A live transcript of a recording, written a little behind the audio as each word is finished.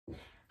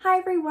Hi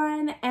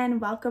everyone,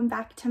 and welcome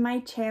back to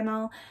my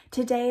channel.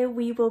 Today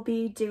we will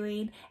be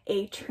doing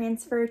a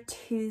Transfer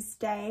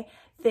Tuesday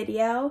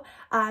video.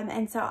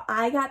 And so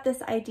I got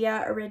this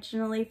idea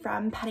originally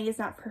from Penny Is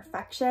Not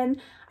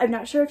Perfection. I'm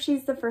not sure if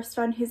she's the first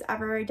one who's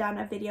ever done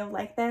a video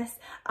like this,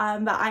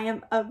 but I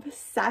am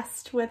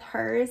obsessed with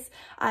hers.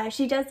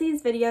 She does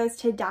these videos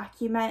to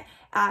document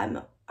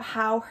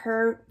how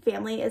her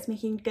family is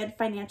making good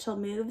financial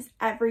moves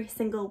every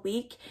single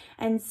week.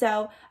 And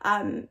so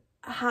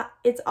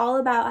it's all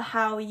about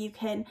how you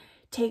can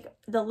take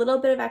the little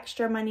bit of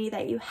extra money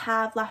that you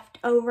have left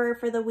over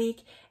for the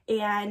week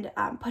and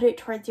put it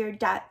towards your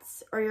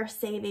debts or your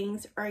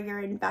savings or your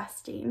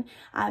investing.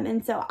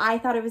 And so I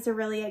thought it was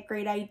a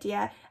great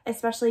idea,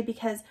 especially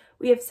because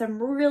we have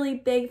some really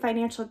big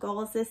financial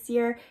goals this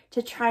year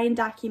to try and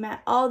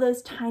document all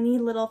those tiny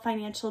little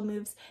financial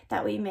moves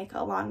that we make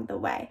along the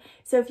way.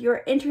 So if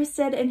you're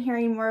interested in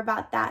hearing more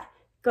about that,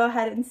 go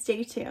ahead and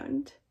stay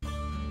tuned.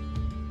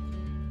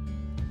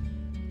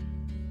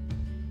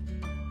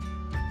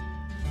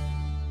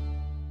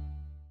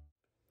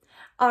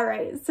 All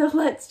right, so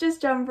let's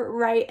just jump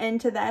right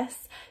into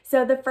this.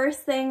 So the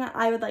first thing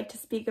I would like to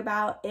speak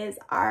about is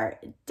our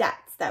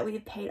debts that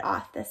we've paid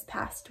off this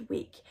past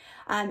week.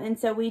 And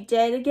so we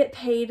did get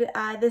paid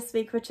this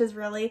week, which is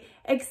really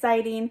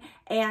exciting.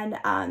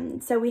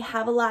 And so we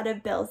have a lot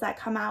of bills that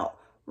come out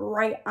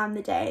right on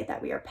the day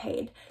that we are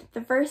paid. The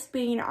first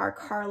being our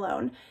car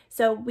loan.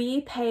 So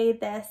we pay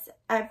this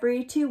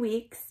every 2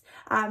 weeks.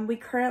 We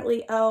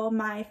currently owe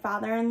my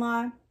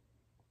father-in-law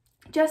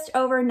just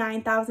over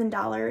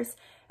 $9,000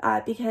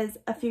 because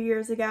a few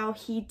years ago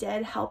he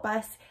did help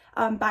us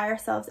buy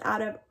ourselves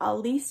out of a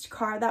leased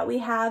car that we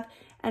have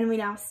and we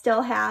now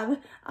still have.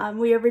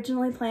 We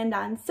originally planned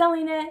on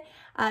selling it,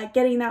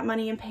 getting that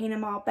money and paying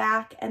him all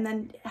back, and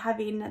then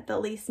having the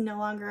lease no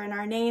longer in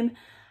our name.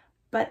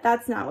 But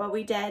that's not what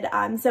we did.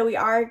 So we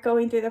are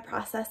going through the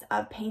process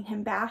of paying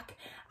him back.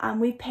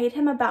 We've paid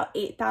him about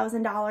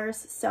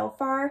 $8,000 so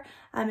far.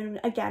 And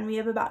again, we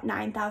have about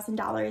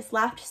 $9,000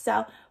 left.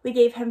 So we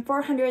gave him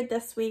 $400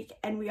 this week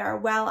and we are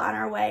well on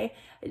our way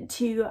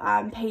to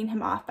paying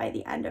him off by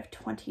the end of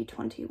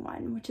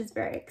 2021, which is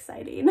very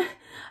exciting.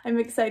 I'm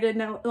excited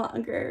no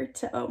longer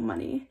to owe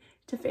money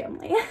to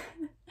family.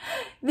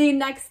 The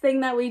next thing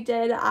that we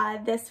did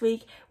this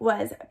week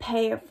was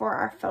pay for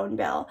our phone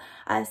bill.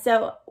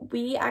 So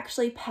we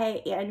actually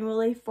pay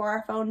annually for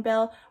our phone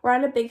bill. We're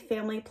on a big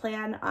family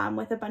plan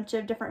with a bunch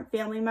of different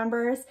family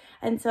members.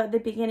 And so at the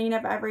beginning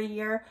of every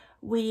year,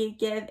 we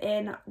give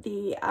in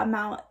the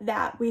amount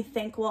that we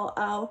think we'll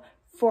owe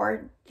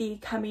for the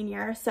coming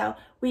year. So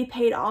we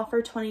paid all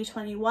for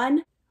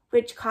 2021.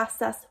 Which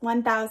cost us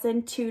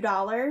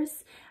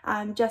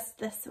 $1,002 just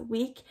this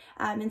week.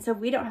 And so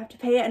we don't have to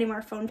pay any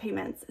more phone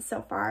payments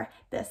so far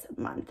this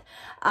month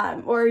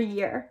or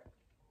year.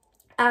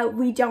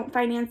 We don't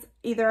finance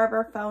either of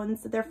our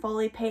phones. They're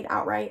fully paid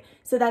outright.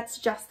 So that's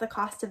just the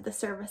cost of the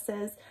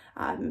services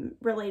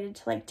related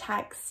to like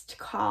text,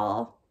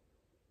 call,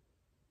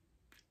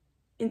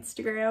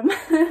 Instagram.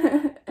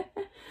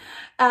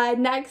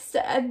 Next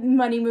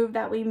money move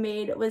that we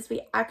made was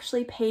we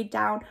actually paid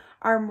down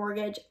our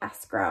mortgage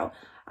escrow.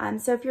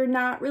 So if you're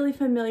not really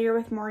familiar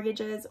with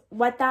mortgages,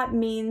 what that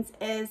means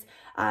is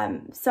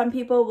some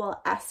people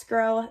will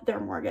escrow their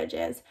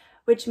mortgages,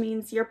 which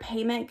means your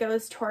payment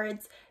goes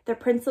towards the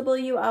principal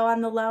you owe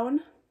on the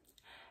loan,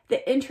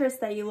 the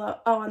interest that you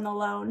owe on the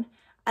loan,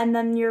 and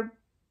then your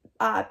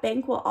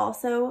bank will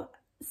also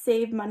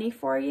save money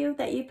for you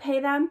that you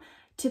pay them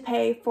to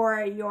pay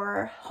for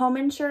your home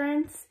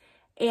insurance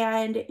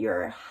and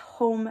your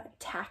home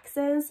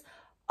taxes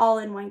all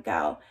in one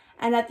go.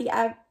 And at the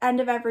end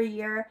of every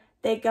year,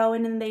 they go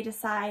in and they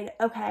decide,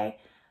 okay,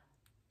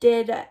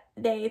 did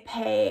they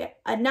pay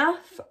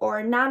enough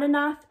or not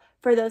enough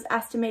for those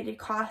estimated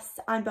costs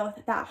on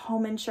both that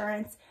home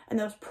insurance and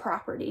those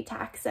property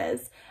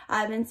taxes.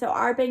 And so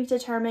our bank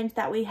determined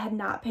that we had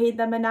not paid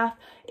them enough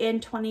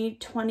in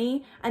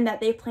 2020 and that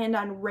they planned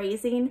on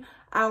raising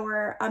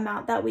our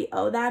amount that we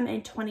owe them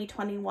in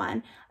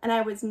 2021. And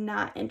I was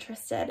not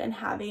interested in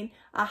having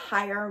a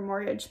higher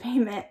mortgage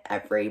payment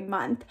every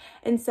month.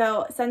 And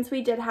so since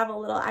we did have a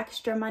little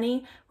extra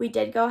money, we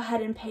did go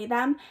ahead and pay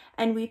them,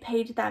 and we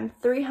paid them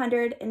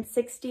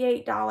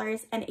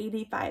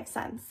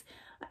 $368.85.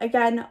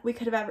 Again, we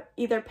could have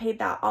either paid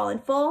that all in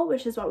full,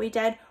 which is what we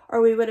did,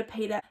 or we would have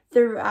paid it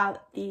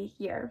throughout the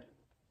year.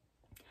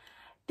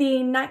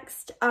 The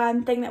next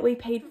thing that we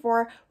paid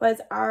for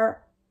was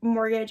our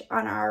mortgage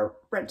on our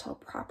rental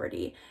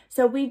property.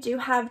 So we do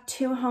have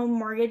 2 home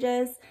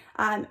mortgages,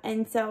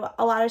 and so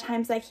a lot of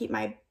times I keep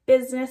my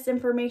business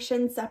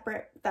information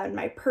separate than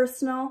my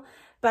personal,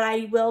 but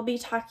I will be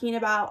talking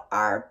about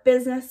our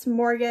business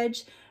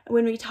mortgage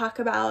when we talk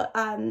about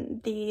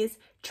these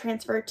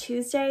Transfer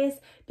Tuesdays,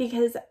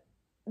 because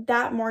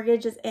that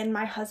mortgage is in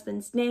my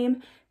husband's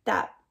name.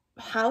 That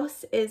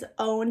house is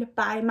owned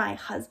by my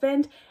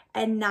husband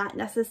and not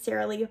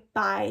necessarily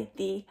by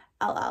the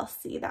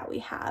LLC that we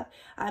have.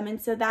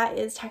 And so that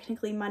is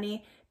technically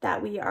money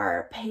that we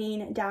are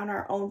paying down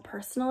our own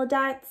personal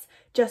debts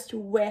just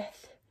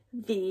with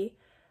the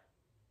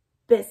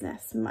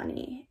business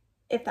money,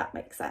 if that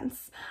makes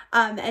sense.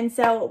 And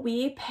so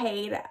we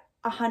paid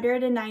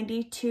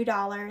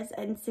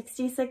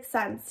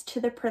 $192.66 to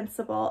the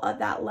principal of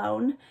that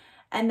loan.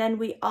 And then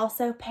we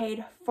also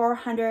paid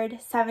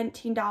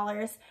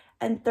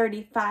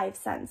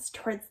 $417.35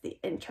 towards the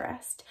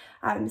interest.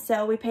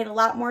 So we paid a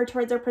lot more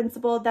towards our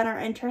principal than our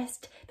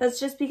interest. That's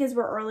just because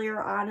we're earlier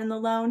on in the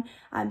loan.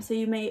 So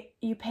you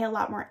pay a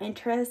lot more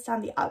interest on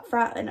the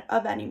upfront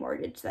of any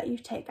mortgage that you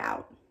take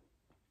out.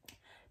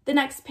 The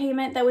next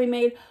payment that we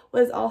made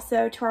was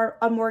also to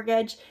a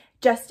mortgage.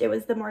 It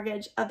was the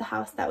mortgage of the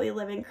house that we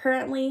live in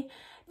currently.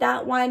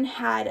 That one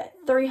had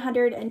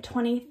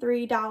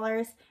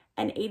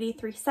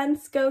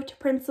 $323.83 go to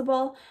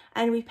principal,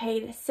 and we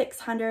paid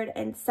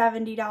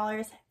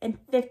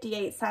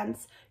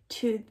 $670.58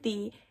 to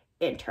the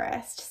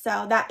interest.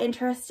 So that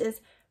interest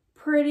is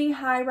pretty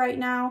high right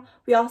now.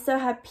 We also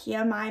have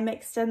PMI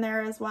mixed in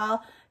there as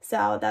well.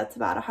 So that's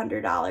about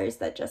 $100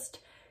 that just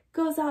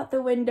goes out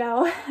the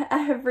window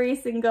every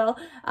single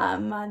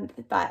month,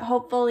 but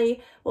hopefully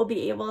we'll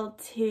be able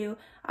to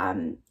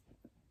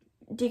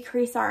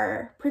decrease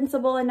our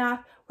principal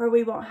enough where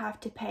we won't have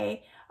to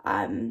pay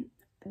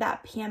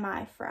that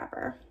PMI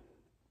forever.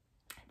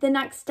 The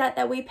next debt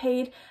that we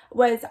paid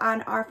was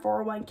on our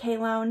 401k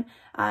loan.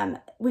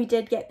 We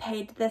did get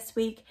paid this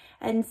week,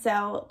 and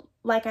so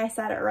like I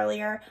said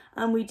earlier,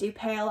 we do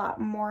pay a lot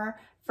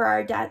more for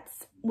our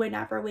debts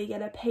whenever we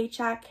get a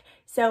paycheck.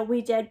 So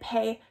we did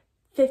pay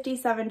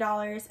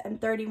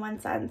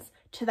 $57.31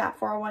 to that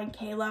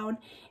 401k loan.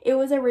 It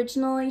was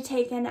originally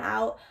taken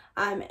out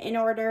in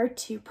order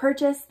to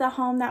purchase the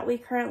home that we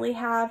currently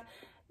have.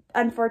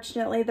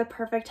 Unfortunately, the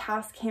perfect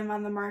house came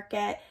on the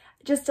market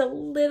just a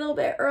little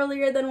bit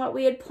earlier than what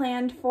we had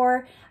planned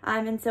for,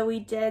 and so we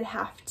did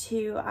have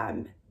to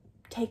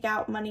take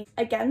out money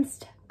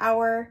against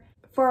our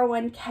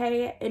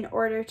 401k in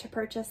order to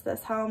purchase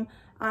this home,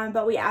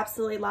 but we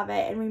absolutely love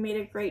it and we made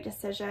a great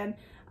decision.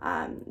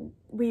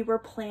 We were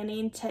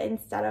planning to,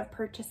 instead of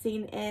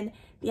purchasing in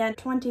the end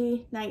of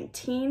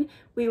 2019,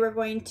 we were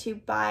going to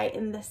buy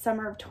in the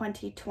summer of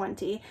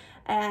 2020.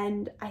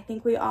 And I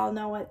think we all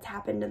know what's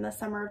happened in the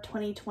summer of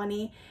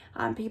 2020.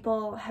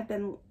 People have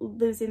been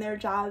losing their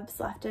jobs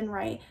left and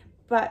right,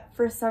 but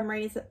for some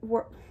weird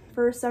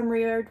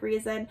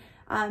reason,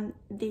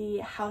 the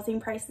housing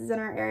prices in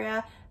our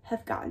area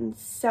have gotten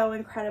so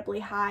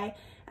incredibly high.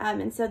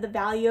 And so the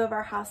value of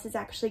our house has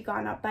actually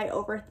gone up by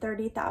over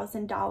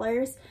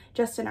 $30,000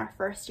 just in our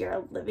first year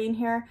of living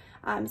here.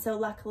 So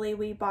luckily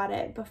we bought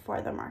it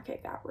before the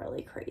market got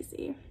really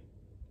crazy.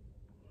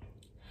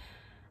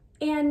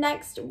 And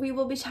next, we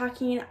will be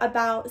talking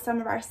about some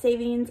of our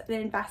savings and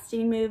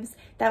investing moves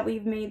that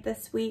we've made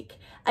this week.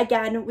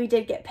 Again, we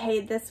did get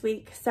paid this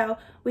week, so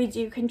we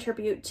do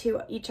contribute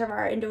to each of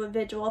our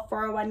individual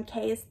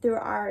 401ks through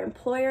our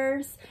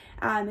employers.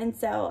 And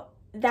so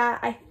that,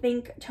 I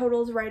think,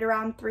 totals right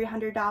around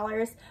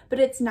 $300, but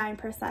it's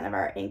 9% of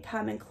our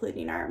income,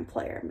 including our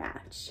employer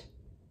match.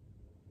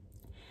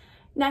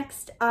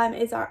 Next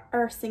is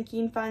our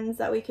sinking funds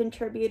that we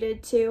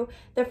contributed to.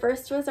 The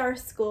first was our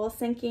school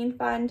sinking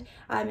fund,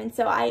 and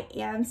so I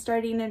am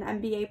starting an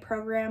MBA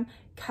program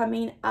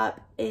coming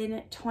up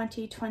in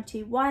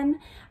 2021.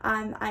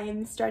 I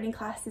am starting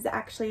classes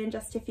actually in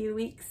just a few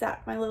weeks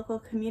at my local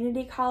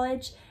community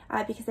college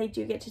because I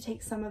do get to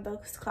take some of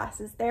those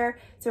classes there,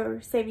 so we're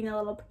saving a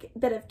little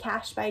bit of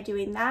cash by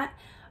doing that.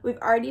 We've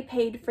already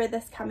paid for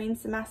this coming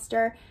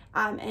semester,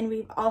 and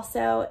we've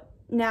also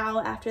now,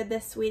 after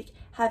this week,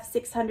 have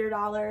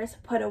 $600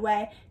 put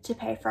away to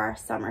pay for our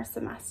summer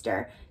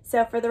semester.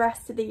 So for the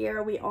rest of the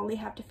year, we only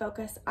have to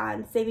focus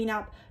on saving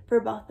up for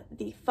both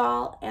the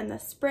fall and the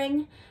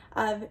spring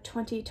of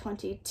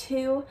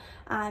 2022.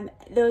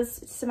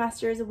 Those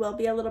semesters will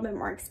be a little bit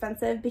more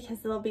expensive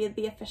because they'll be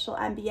the official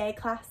MBA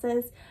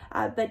classes,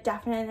 but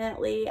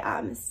definitely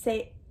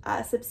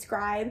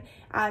subscribe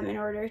in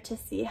order to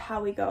see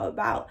how we go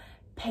about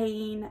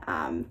paying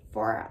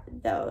for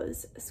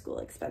those school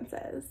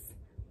expenses.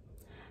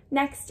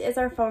 Next is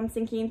our phone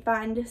sinking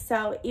fund.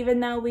 So even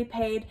though we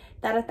paid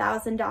that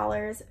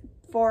 $1,000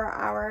 for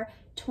our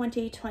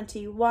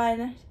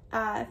 2021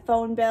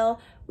 phone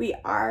bill, we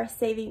are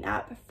saving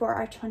up for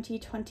our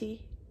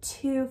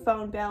 2022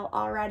 phone bill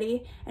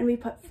already, and we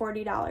put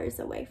 $40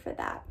 away for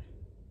that.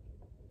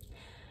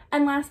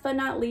 And last but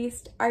not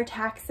least, our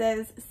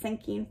taxes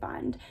sinking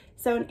fund.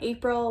 So in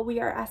April, we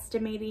are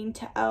estimating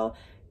to owe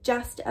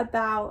just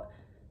about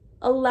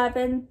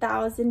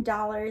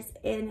 $11,000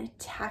 in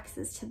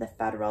taxes to the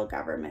federal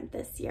government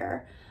this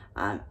year.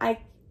 I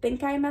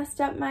think I messed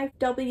up my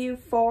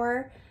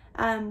W-4,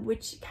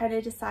 which kind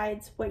of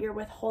decides what your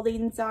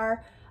withholdings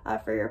are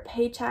for your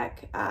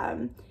paycheck.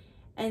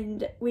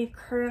 And we've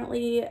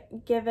currently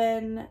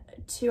given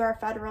to our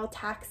federal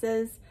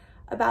taxes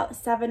about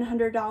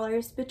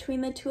 $700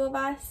 between the two of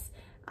us.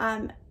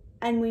 And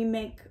we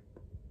make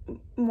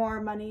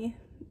more money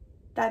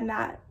than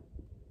that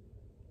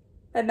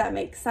and that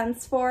makes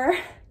sense for.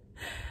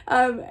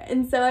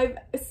 And so I'm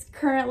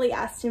currently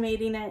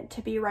estimating it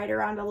to be right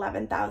around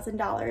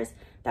 $11,000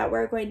 that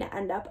we're going to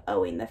end up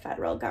owing the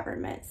federal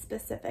government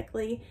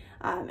specifically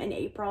in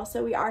April.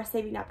 So we are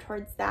saving up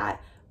towards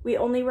that. We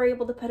only were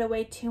able to put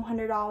away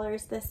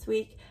 $200 this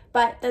week,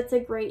 but that's a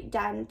great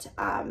dent.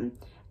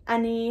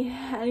 Any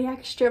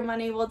extra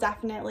money will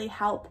definitely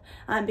help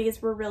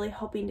because we're really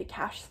hoping to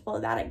cash flow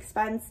that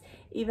expense,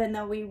 even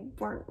though we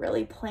weren't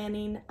really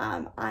planning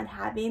on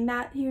having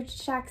that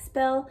huge tax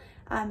bill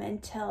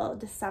until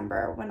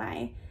December, when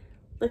I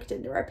looked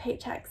into our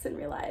paychecks and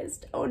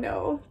realized, oh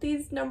no,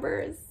 these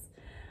numbers,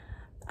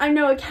 I'm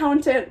no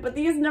accountant, but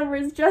these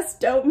numbers just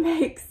don't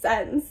make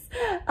sense.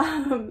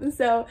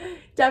 So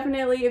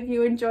definitely, if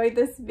you enjoyed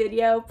this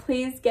video,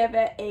 please give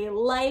it a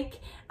like.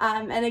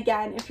 And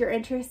again, if you're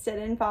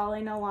interested in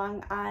following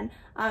along on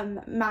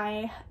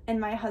my and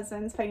my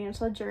husband's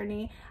financial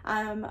journey,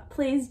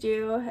 please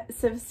do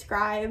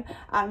subscribe.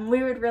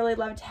 We would really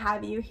love to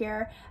have you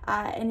here.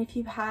 And if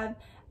you have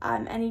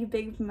any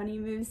big money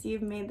moves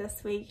you've made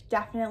this week,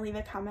 definitely leave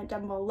a comment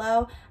down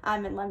below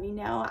and let me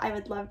know. I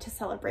would love to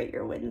celebrate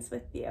your wins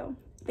with you.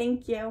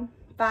 Thank you.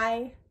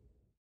 Bye.